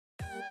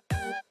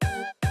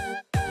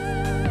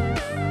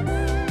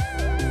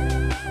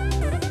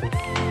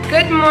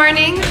Good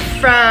morning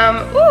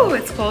from,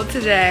 it's cold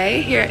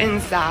today here in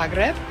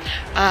Zagreb.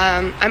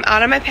 I'm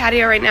out on my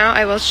patio right now.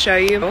 I will show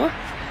you.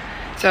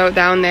 So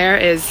down there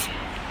is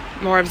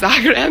more of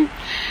Zagreb.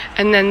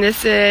 And then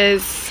this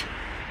is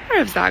more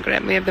of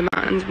Zagreb. We have the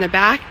mountains in the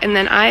back. And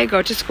then I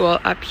go to school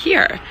up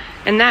here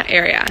in that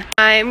area.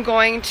 I'm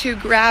going to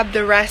grab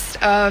the rest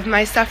of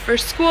my stuff for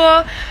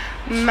school.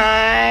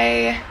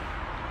 I'm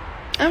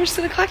just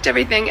gonna collect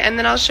everything and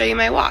then I'll show you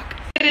my walk.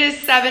 It is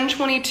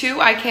 7:22.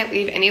 I can't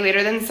leave any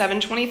later than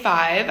 7:25.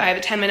 I have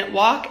a 10-minute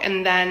walk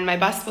and then my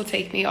bus will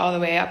take me all the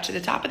way up to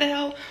the top of the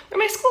hill where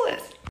my school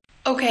is.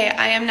 Okay,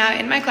 I am now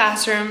in my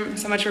classroom.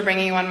 So much for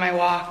bringing you on my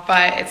walk,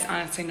 but it's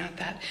honestly not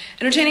that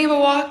entertaining of a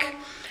walk.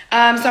 So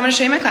I'm gonna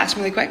show you my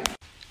classroom really quick.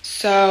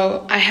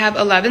 So I have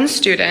 11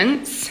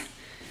 students.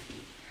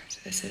 So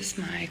this is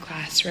my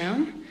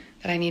classroom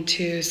that I need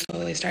to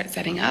slowly start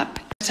setting up.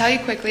 I'll tell you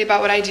quickly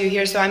about what I do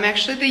here. So I'm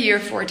actually the year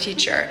 4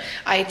 teacher.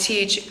 I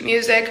teach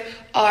music,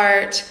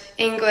 art,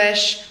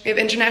 English. We have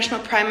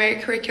international primary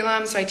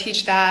curriculum, so I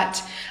teach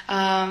that.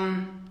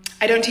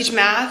 I don't teach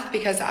math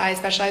because I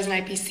specialize in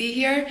IPC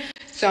here.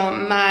 So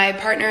my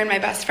partner and my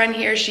best friend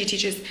here, she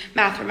teaches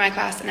math for my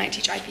class and I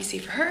teach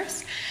IPC for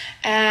hers.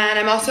 And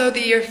I'm also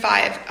the year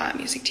 5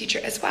 music teacher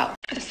as well.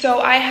 So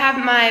I have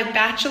my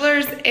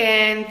bachelor's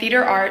in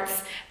theater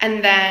arts,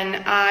 and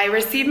then I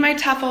received my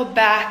TEFL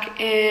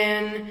back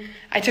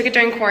I took it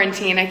during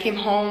quarantine. I came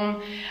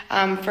home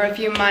for a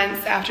few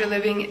months after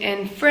living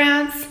in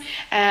France,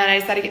 and I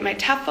decided to get my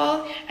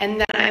TEFL, and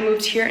then I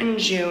moved here in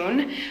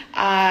June.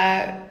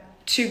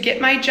 To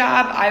get my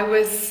job, I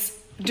was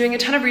doing a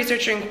ton of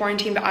research during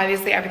quarantine, but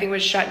obviously everything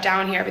was shut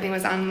down here. Everything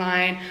was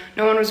online.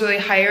 No one was really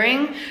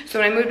hiring. So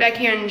when I moved back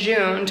here in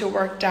June to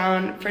work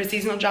down for a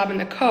seasonal job in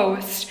the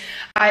coast,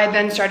 I had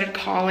then started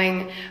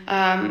calling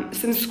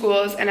some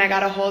schools, and I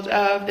got a hold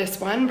of this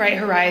one, Bright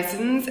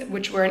Horizons,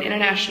 which were an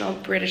international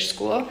British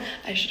school.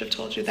 I should have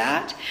told you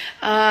that.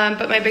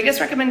 But my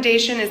biggest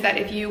recommendation is that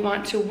if you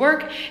want to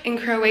work in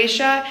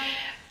Croatia,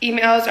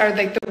 emails are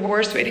like the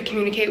worst way to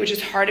communicate, which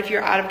is hard if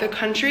you're out of the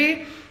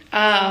country.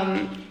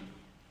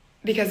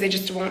 Because they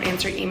just won't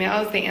answer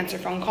emails, they answer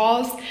phone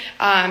calls.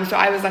 So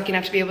I was lucky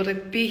enough to be able to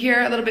be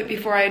here a little bit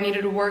before I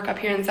needed to work up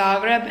here in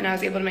Zagreb, and I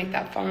was able to make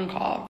that phone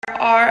call. There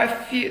are a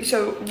few,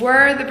 so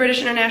we're the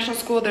British International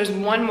School, there's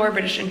one more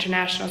British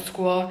International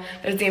School,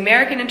 there's the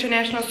American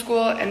International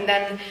School, and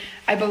then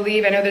I know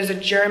there's a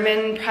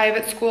German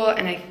private school,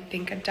 and I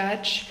think a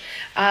Dutch.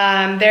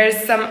 There's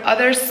some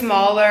other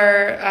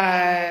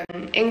smaller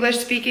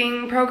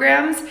English-speaking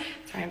programs.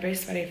 Sorry, I'm very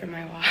sweaty from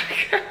my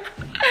walk.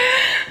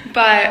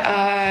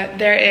 But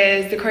there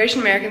is the Croatian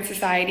American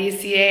Society,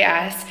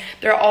 CAS.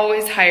 They're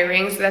always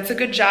hiring, so that's a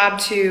good job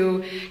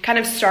to kind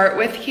of start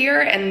with here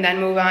and then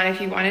move on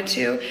if you wanted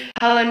to.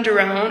 Helen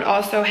Daron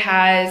also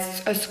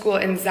has a school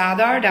in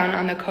Zadar down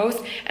on the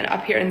coast and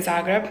up here in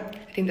Zagreb.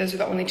 I think those are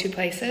the only 2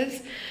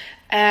 places.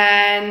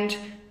 And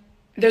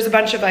there's a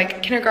bunch of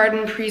like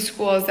kindergarten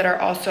preschools that are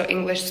also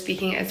English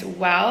speaking as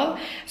well.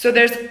 So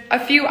there's a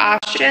few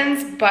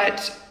options,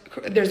 but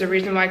there's a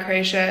reason why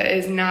Croatia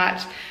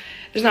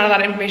there's not a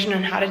lot of information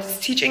on how to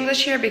teach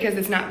English here because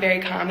it's not very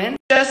common.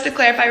 Just to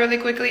clarify really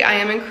quickly, I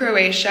am in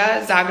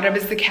Croatia. Zagreb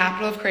is the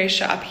capital of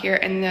Croatia up here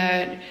in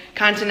the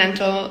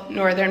continental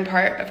northern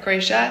part of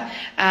Croatia.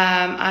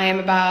 I am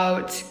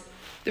about,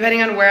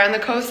 depending on where on the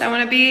coast I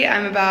want to be,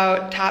 I'm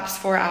about tops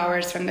 4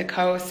 hours from the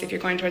coast if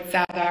you're going towards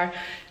Zadar,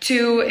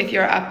 2 if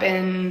you're up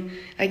in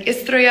like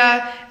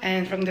Istria,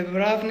 and from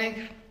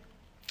Dubrovnik,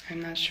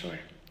 I'm not sure.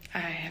 I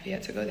have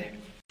yet to go there.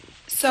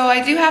 So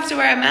I do have to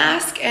wear a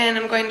mask, and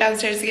I'm going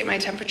downstairs to get my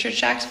temperature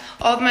checked.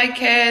 All of my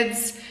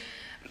kids,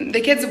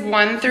 the kids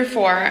 1 through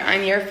 4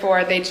 on year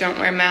 4, they don't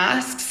wear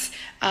masks.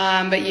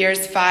 But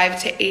years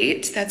 5 to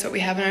 8, that's what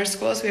we have in our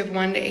school. So we have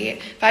 1 to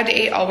 8, 5 to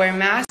 8 all wear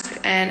masks,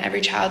 and every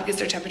child gets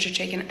their temperature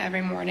taken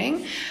every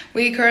morning.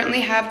 We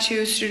currently have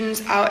 2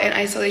 students out in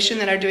isolation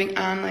that are doing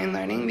online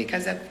learning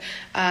because of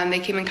they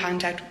came in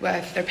contact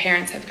with their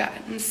parents have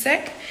gotten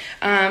sick.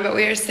 But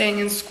we are staying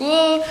in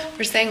school,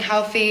 we're staying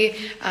healthy,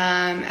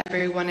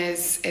 everyone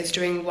is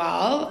doing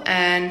well,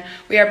 and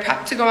we are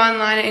prepped to go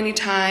online at any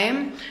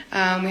time.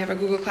 We have our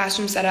Google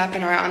Classroom set up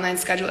and our online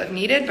schedule if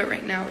needed, but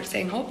right now we're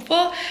staying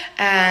hopeful,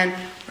 and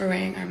we're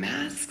wearing our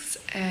masks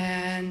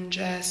and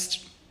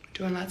just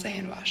doing lots of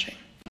hand washing.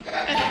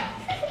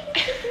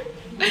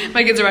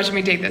 My kids are watching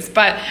me take this,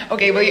 but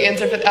okay, will you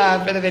answer for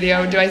the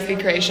video? Do I speak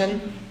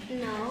Croatian?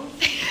 No.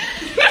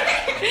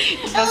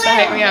 You're supposed to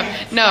hype me up.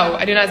 No,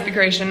 I do not speak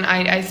Croatian.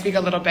 I speak a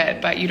little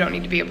bit, but you don't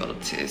need to be able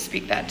to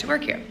speak that to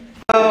work here.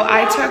 So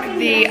I took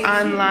the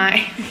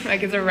online, my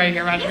kids are right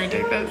here watching me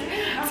take this.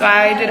 So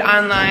I did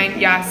online,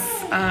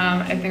 yes,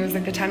 I think it was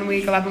like the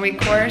 10-week,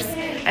 11-week course.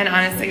 and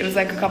honestly it was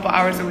like a couple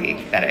hours a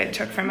week that it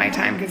took from my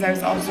time because I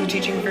was also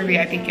teaching for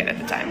VIP Kid at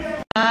the time.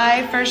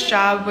 My first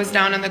job was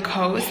down on the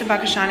coast in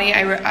Pakistani.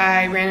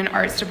 I ran an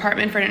arts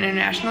department for an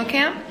international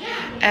camp,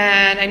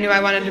 and I knew I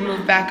wanted to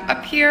move back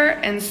up here,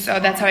 and so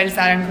that's how I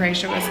decided on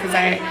Croatia, was because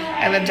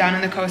I lived down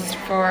on the coast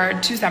for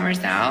 2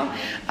 summers now.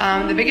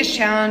 The biggest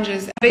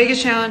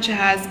challenge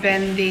has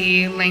been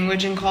the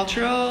language and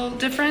cultural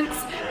difference.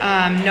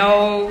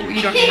 No,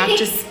 you don't have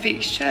to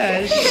speak,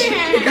 shush.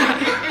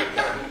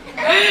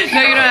 No,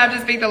 you don't have to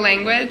speak the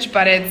language,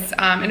 but it is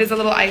a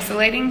little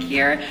isolating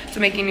here, so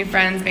making new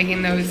friends,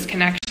 making those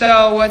connections.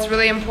 So what's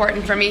really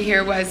important for me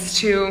here was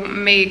to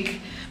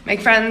make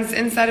friends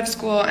inside of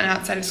school and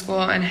outside of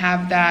school and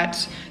have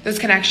those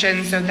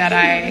connections so that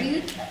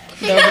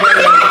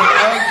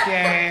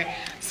okay.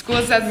 School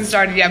hasn't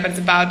started yet, but it's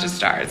about to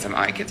start, so all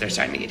my kids are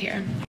starting to get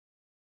here.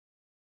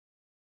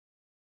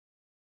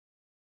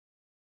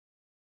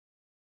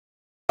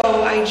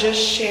 So I just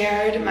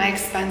shared my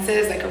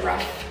expenses, like a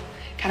rough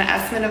kind of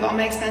estimate of all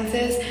my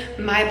expenses.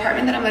 My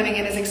apartment that I'm living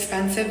in is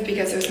expensive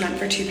because it was meant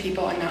for 2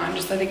 people, and now I'm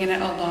just living in it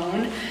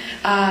alone.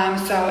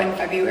 So in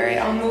February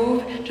I'll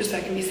move, just so I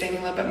can be saving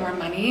a little bit more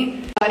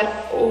money.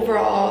 But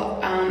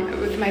overall,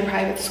 with my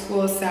private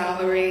school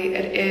salary,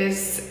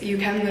 you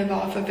can live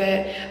off of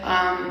it.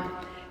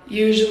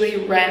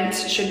 Usually rent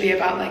should be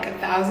about like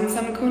 1,000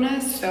 some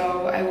kunas,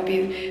 so I will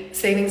be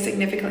saving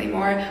significantly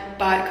more,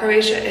 but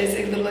Croatia is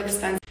a little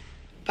expensive.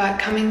 But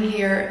coming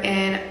here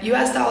in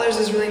US dollars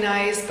is really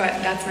nice, but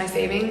that's my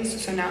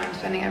savings. So now I'm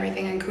spending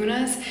everything in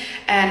kunas,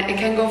 and it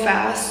can go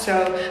fast.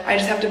 So I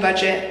just have to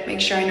budget, make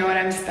sure I know what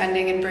I'm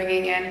spending and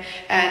bringing in,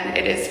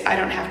 and I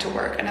don't have to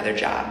work another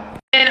job.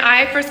 When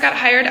I first got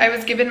hired, I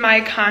was given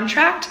my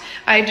contract.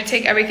 I had to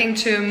take everything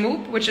to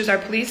MUP, which is our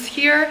police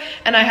here,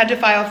 and I had to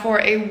file for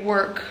a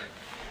work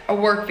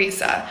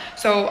visa.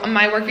 So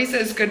my work visa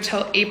is good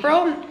till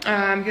April,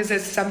 because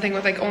it's something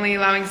with like only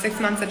allowing 6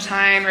 months at a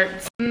time.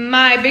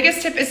 My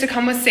biggest tip is to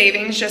come with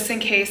savings, just in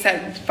case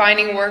that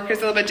finding work is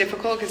a little bit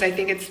difficult, because I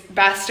think it's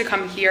best to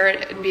come here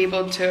and be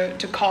able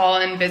to call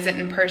and visit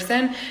in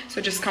person. So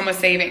just come with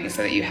savings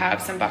so that you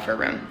have some buffer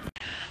room.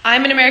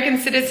 I'm an American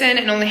citizen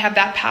and only have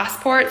that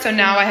passport, so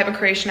now I have a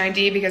Croatian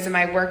ID because of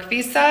my work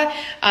visa.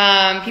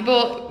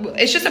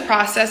 It's just a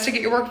process to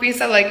get your work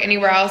visa like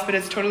anywhere else, but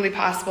it's totally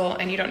possible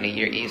and you don't need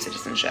your EU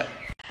citizenship.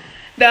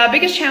 The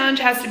biggest challenge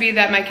has to be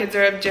that my kids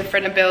are of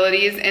different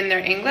abilities in their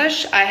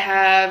English. I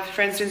have,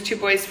 for instance, 2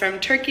 boys from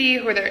Turkey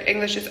who their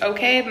English is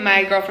okay.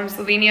 My girl from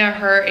Slovenia,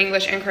 her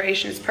English and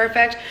Croatian is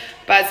perfect,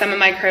 but some of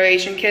my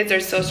Croatian kids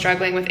are still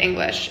struggling with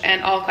English,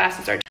 and all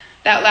classes are.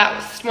 That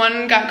last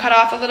one got cut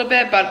off a little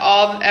bit, but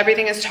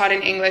everything is taught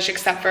in English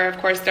except for, of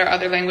course, there are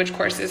other language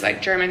courses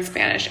like German,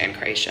 Spanish, and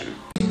Croatian.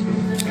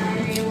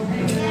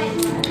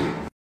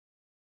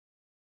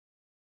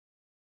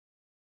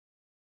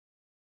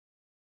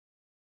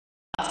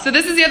 So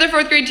this is the other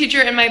 4th grade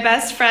teacher and my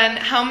best friend.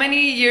 How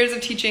many years of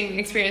teaching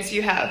experience do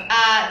you have?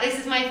 This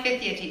is my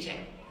 5th year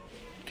teaching.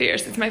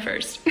 Fierce, it's my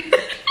first.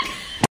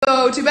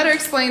 So to better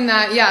explain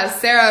that, yeah,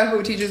 Sarah,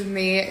 who teaches with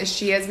me,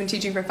 she has been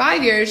teaching for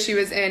 5 years. She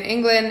was in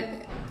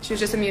England, she was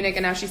just in Munich,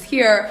 and now she's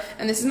here.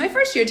 And this is my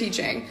first year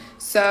teaching.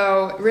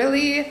 So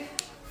really,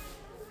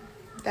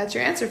 that's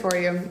your answer for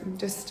you.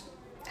 Just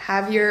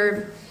have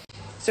your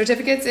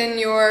certificates in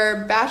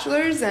your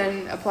bachelor's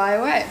and apply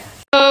away.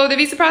 So the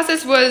visa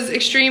process was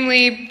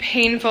extremely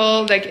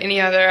painful, like any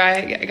other.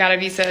 I got a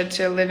visa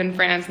to live in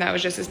France, and that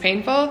was just as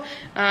painful.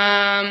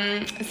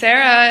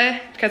 Sarah,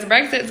 because of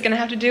Brexit, is going to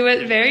have to do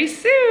it very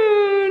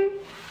soon.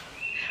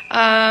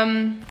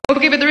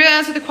 Okay, but the real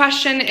answer to the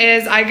question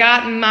is I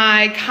got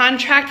my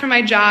contract for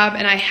my job,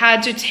 and I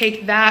had to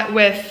take that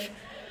with,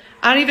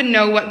 I don't even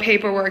know what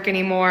paperwork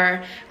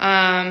anymore,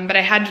 but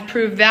I had to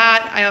prove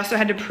that. I also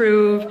had to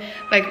prove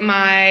like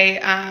my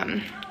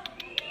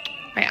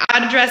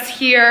address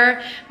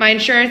here. My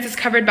insurance is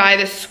covered by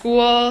the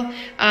school.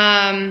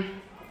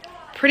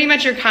 Pretty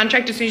much your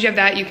contract, as soon as you have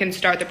that, you can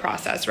start the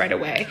process right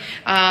away.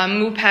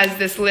 MUP has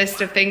this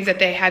list of things that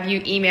they have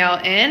you email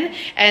in,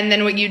 and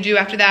then what you do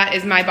after that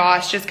is my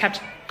boss just kept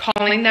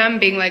calling them,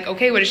 being like,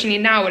 okay, what does she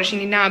need now? What does she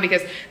need now?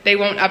 Because they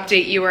won't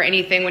update you or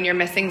anything when you're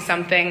missing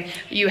something.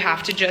 You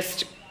have to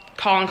just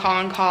call and call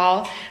and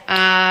call.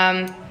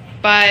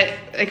 But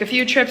like a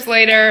few trips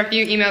later, a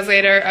few emails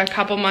later, a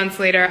couple months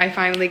later, I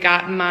finally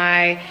got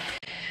my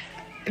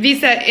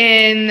visa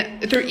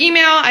in through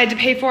email. I had to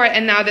pay for it,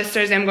 and now this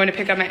Thursday I'm going to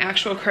pick up my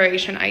actual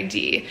Croatian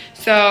ID.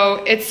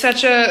 So it's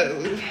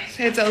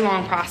a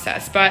long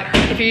process, but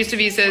if you're used to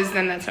visas,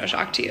 then that's no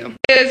shock to you.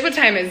 What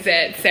time is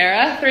it,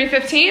 Sarah?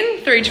 3:15?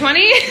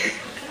 3:20?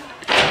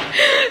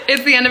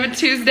 It's the end of a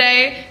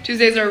Tuesday.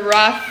 Tuesdays are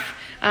rough,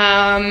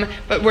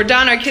 but we're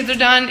done. Our kids are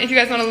done. If you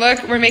guys want to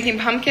look, we're making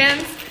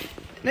pumpkins.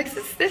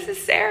 This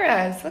is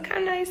Sarah's. Look how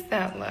nice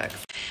that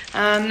looks.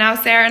 Now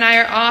Sarah and I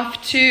are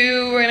off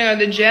we're gonna go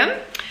to the gym,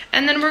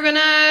 and then we're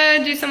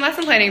gonna do some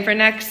lesson planning for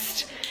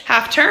next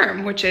half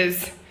term, which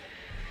is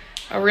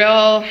a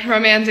real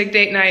romantic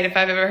date night if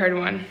I've ever heard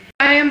one.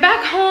 I I am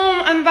back home.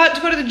 I'm about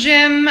to go to the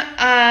gym.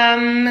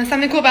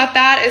 Something cool about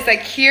that is like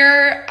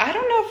here, I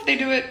don't know if they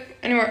do it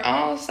anywhere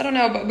else, I don't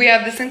know, but we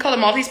have this thing called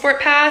a multi-sport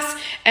pass,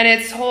 and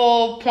its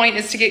whole point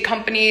is to get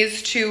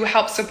companies to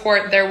help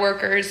support their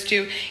workers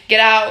to get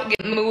out,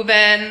 get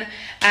moving.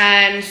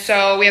 And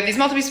so we have these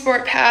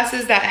multi-sport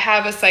passes that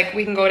have us like,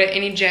 we can go to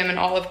any gym in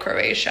all of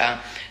Croatia.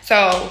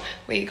 So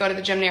we go to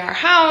the gym near our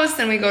house,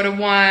 and we go to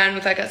one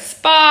with like a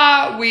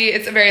spa.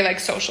 It's a very like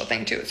social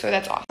thing too, so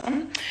that's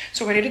awesome.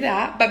 So we're gonna do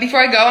that. But before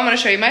I go, I'm gonna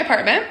show you my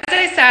apartment.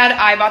 As I said,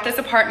 I bought this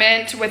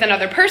apartment with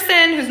another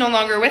person who's no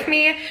longer with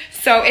me.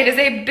 So it is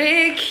a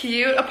big,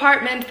 cute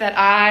apartment that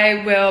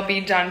I will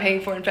be done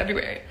paying for in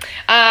February.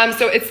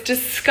 So it's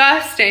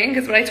disgusting,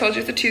 because what I told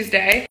you is a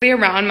Tuesday.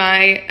 Around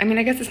my, I mean,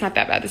 I guess it's not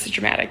that bad, this is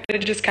dramatic, but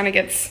it just kind of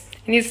gets,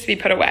 it needs to be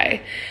put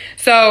away.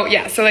 So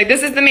yeah, so like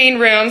this is the main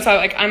room. So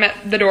like I'm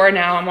at the door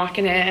now, I'm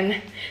walking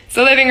in. It's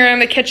the living room,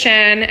 the kitchen,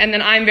 and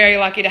then I'm very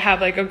lucky to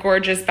have like a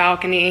gorgeous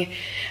balcony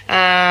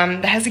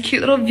that has a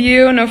cute little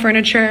view, no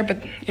furniture,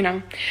 but you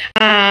know.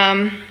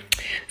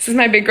 This is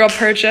my big girl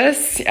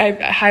purchase. I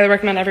highly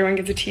recommend everyone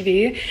gets a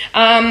TV.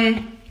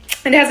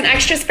 It has an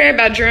extra spare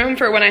bedroom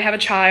for when I have a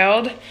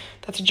child.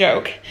 That's a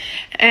joke.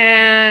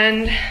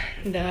 And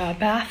the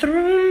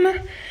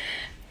bathroom.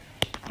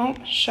 Oh,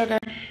 sugar.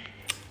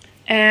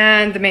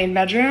 And the main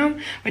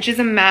bedroom, which is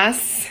a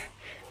mess.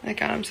 Oh my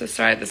God, I'm so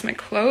sorry. There's my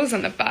clothes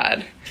on the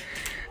bed.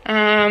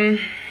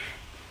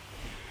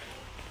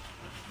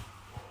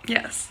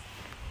 Yes.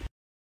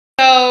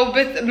 So,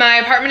 but my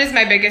apartment is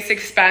my biggest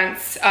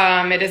expense.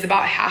 It is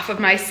about half of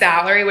my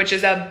salary, which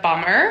is a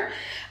bummer.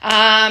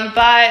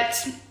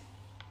 But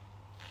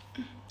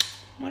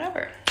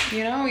whatever,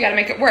 you know, we gotta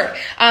make it work.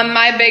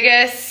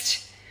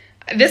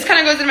 This kind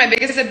of goes into my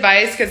biggest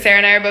advice, because Sarah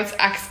and I are both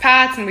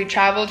expats and we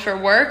traveled for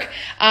work, is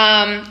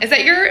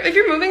that if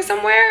you're moving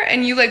somewhere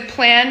and you like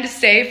plan to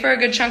stay for a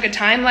good chunk of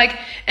time, like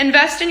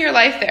invest in your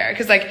life there.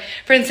 Because like,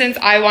 for instance,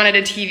 I wanted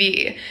a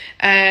TV,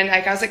 and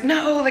like I was like,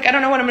 no, like I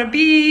don't know what I'm gonna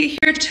be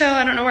here till,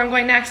 I don't know where I'm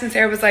going next. And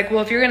Sarah was like,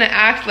 well, if you're gonna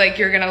act like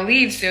you're gonna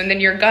leave soon,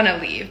 then you're gonna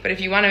leave. Of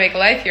you want to make a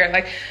life here,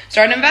 like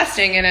start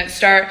investing in it,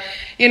 start,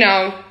 you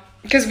know,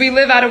 because we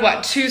live out of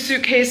what, 2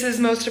 suitcases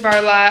most of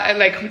our life,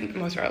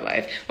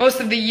 most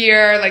of the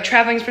year, like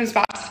traveling from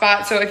spot to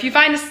spot. So if you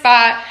find a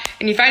spot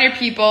and you find your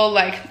people,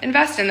 like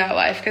invest in that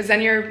life, because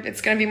then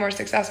it's going to be more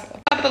successful.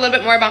 Talk a little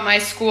bit more about my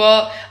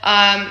school.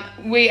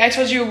 I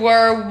told you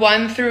we're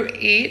 1 through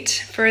 8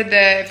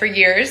 for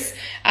years,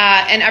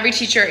 and every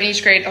teacher in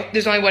each grade,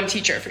 there's only 1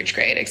 teacher for each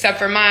grade, except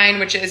for mine,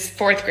 which is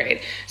 4th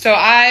grade. So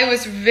I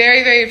was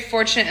very, very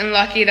fortunate and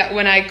lucky that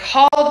when I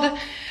called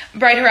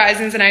Bright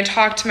Horizons and I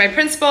talked to my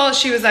principal,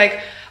 she was like,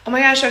 oh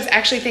my gosh, I was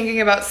actually thinking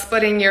about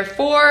splitting year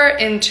 4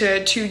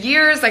 into 2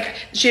 years. Like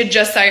she had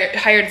just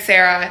hired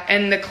Sarah,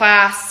 and the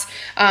class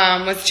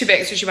was too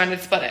big, so she wanted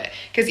to split it.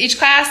 Because each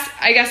class,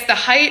 I guess the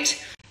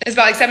height is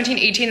about like 17,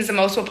 18 is the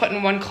most we'll put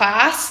in one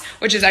class,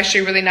 which is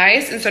actually really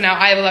nice. And so now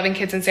I have 11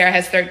 kids and Sarah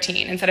has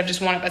 13, instead of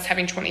just one of us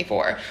having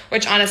 24,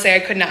 which honestly I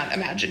could not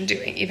imagine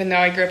doing, even though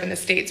I grew up in the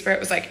States where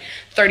it was like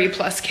 30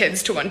 plus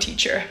kids to 1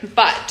 teacher.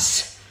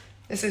 But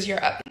this is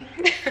Europe.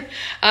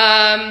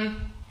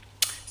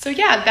 So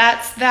yeah,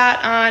 that's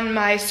that on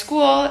my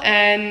school,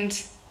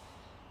 and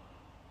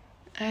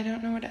I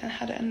don't know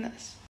how to end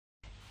this.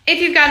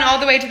 If you've gotten all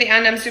the way to the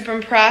end, I'm super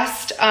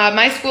impressed.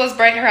 My school is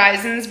Bright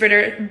Horizons,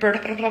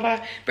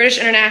 British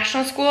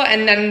International School,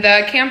 and then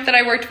the camp that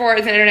I worked for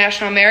is an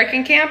International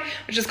American camp,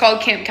 which is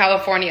called Camp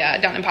California,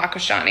 down in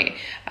Pakistani,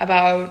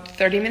 about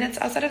 30 minutes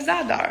outside of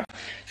Zadar.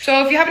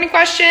 So if you have any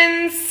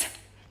questions,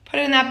 put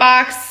it in that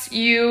box.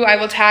 I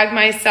will tag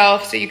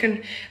myself so you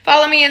can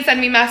follow me and send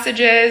me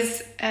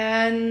messages.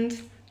 And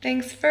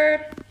thanks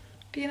for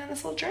being on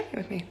this little journey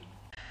with me.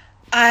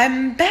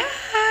 I'm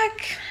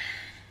back.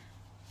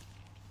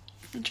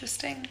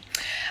 Interesting.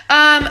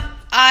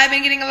 I've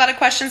been getting a lot of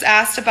questions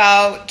asked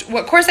about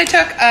what course I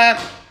took.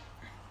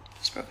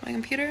 Just broke my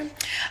computer.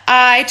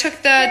 I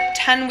took the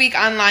 10-week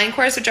online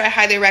course, which I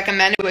highly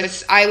recommend.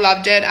 I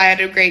loved it. I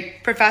had a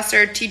great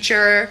professor,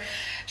 teacher,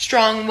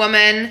 strong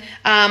woman,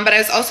 but I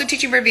was also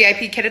teaching for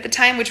VIP Kid at the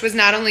time, which was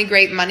not only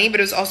great money,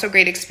 but it was also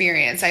great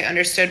experience. I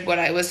understood what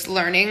I was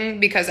learning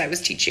because I was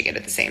teaching it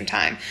at the same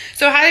time.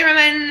 So highly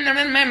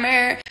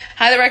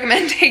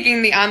recommend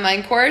taking the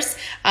online course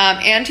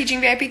and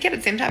teaching VIP Kid at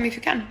the same time if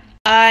you can.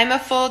 I'm a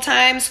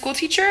full-time school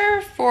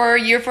teacher for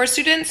year 4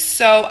 students,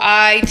 so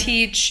I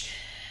teach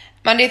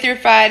Monday through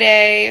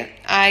Friday.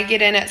 I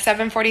get in at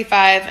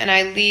 7:45 and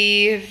I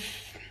leave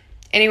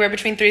anywhere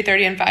between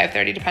 3:30 and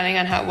 5:30, depending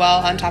on how well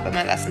on top of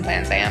my lesson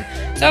plans I am.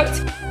 So